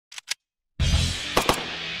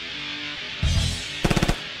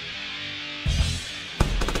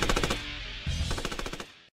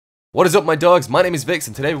What is up, my dogs? My name is Vix,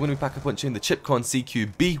 and today we're going to be pack-a-punching the Chicom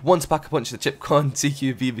CQB. Once pack-a-punch the Chicom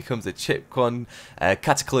CQB becomes a Chicom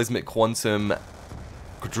Cataclysmic Quantum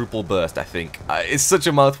Quadruple Burst, I think. It's such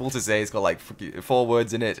a mouthful to say. It's got like 4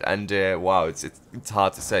 words in it, and wow, it's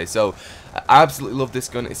hard to say. So I absolutely love this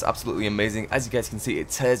gun. It's absolutely amazing. As you guys can see, it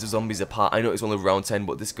tears the zombies apart. I know it's only round 10,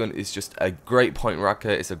 but this gun is just a great point racker.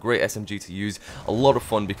 It's a great SMG to use. A lot of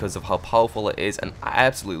fun because of how powerful it is, and I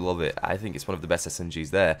absolutely love it. I think it's one of the best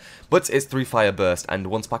SMGs there. But it's 3 fire burst, and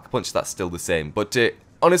once pack-a-punch, that's still the same. But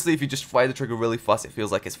honestly, if you just fire the trigger really fast, it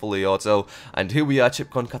feels like it's fully auto. And here we are,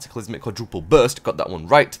 Chicom Cataclysmic Quadruple Burst. Got that one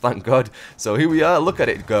right, thank God. So here we are, look at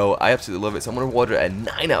it go. I absolutely love it. So I'm going to award it a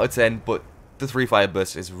 9 out of 10, but the 3 fire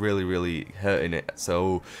burst is really hurting it.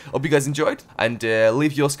 So hope you guys enjoyed, and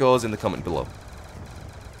leave your scores in the comment below.